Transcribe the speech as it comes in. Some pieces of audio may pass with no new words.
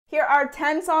Here are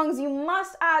 10 songs you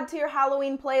must add to your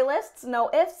Halloween playlists, no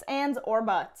ifs, ands, or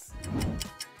buts.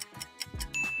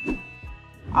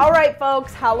 Alright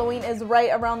folks, Halloween is right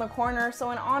around the corner,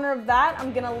 so in honor of that,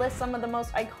 I'm gonna list some of the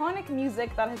most iconic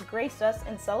music that has graced us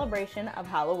in celebration of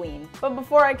Halloween. But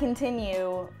before I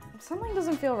continue, something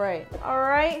doesn't feel right.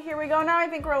 Alright, here we go. Now I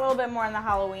think we're a little bit more in the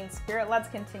Halloween spirit. Let's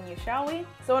continue, shall we?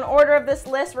 So in order of this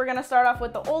list, we're gonna start off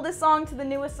with the oldest song to the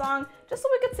newest song, just so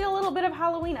we could see a little bit of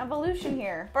Halloween evolution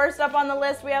here. First up on the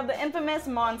list, we have the infamous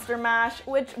Monster Mash,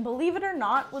 which, believe it or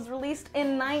not, was released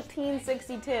in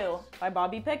 1962 by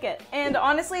Bobby Pickett. And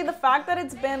honestly, the fact that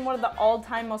it's been one of the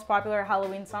all-time most popular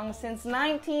Halloween songs since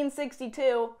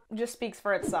 1962 just speaks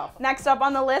for itself. Next up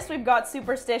on the list, we've got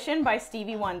Superstition by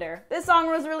Stevie Wonder. This song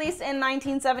was released in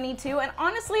 1972, and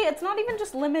honestly, it's not even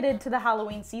just limited to the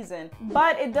Halloween season,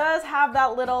 but it does have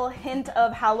that little hint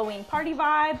of Halloween party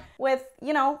vibe with,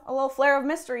 you know, a little flare of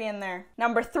mystery in there.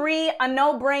 Number 3, a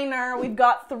no-brainer, we've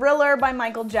got Thriller by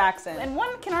Michael Jackson. And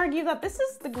one can argue that this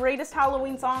is the greatest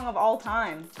Halloween song of all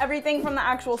time. Everything from the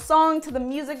actual song to the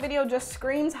music video just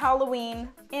screams Halloween.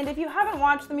 And if you haven't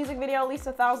watched the music video at least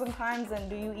 1,000 times, then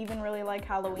do you even really like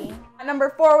Halloween? At number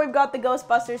 4, we've got the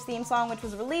Ghostbusters theme song, which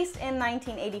was released in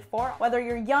 1984. Whether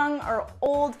you're young or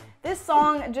old, this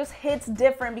song just hits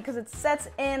different because it sets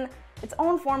in its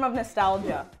own form of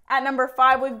nostalgia. At number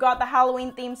 5, we've got the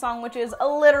Halloween theme song, which is a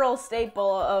literal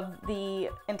staple of the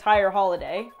entire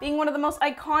holiday, being one of the most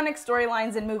iconic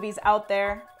storylines in movies out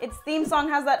there. Its theme song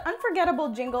has that unforgettable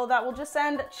jingle that will just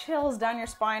send chills down your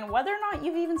spine, whether or not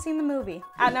you've even seen the movie.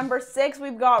 At number 6,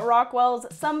 we've got Rockwell's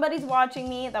Somebody's Watching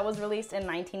Me, that was released in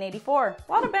 1984.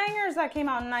 A lot of bangers that came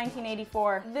out in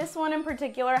 1984. This one in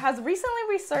particular has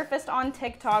recently resurfaced on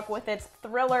TikTok with its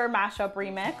Thriller mashup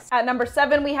remix. At number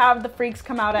 7, we have The Freaks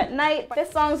Come Out at Night.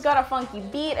 This song's got a funky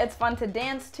beat, it's fun to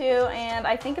dance to, and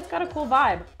I think it's got a cool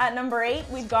vibe. At number 8,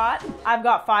 we've got I've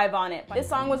Got 5 on It. This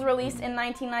song was released in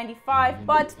 1995,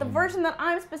 but the version that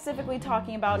I'm specifically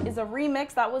talking about is a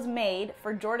remix that was made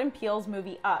for Jordan Peele's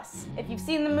movie Us. If you've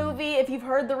seen the movie, if you've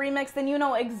heard the remix, then you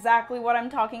know exactly what I'm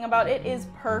talking about. It is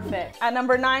perfect. At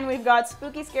number 9, we've got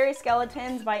Spooky Scary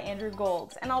Skeletons by Andrew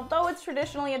Gold. And although it's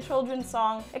traditionally a children's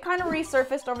song, it kind of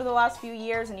resurfaced over the last few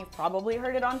years, and you've probably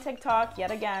heard it on TikTok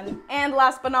yet again. And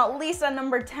last but not least, at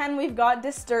number 10, we've got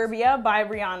Disturbia by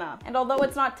Rihanna. And although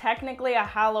it's not technically a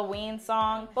Halloween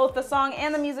song, both the song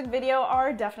and the music video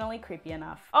are definitely creepy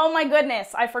enough. Oh my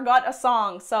goodness, I forgot a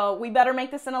song, so we better make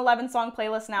this an 11-song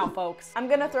playlist now, folks. I'm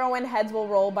gonna throw in Heads Will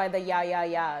Roll by the Yeah Yeah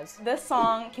Yeahs. This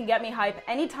song can get me hype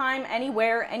anytime,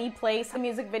 anywhere, any place. The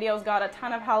music video's got a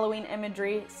ton of Halloween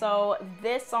imagery, so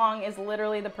this song is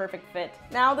literally the perfect fit.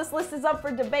 Now, this list is up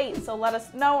for debate, so let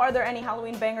us know, are there any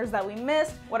Halloween bangers that we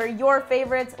missed? What are your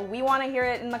favorites? We want to hear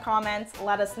it in the comments.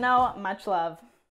 Let us know. Much love.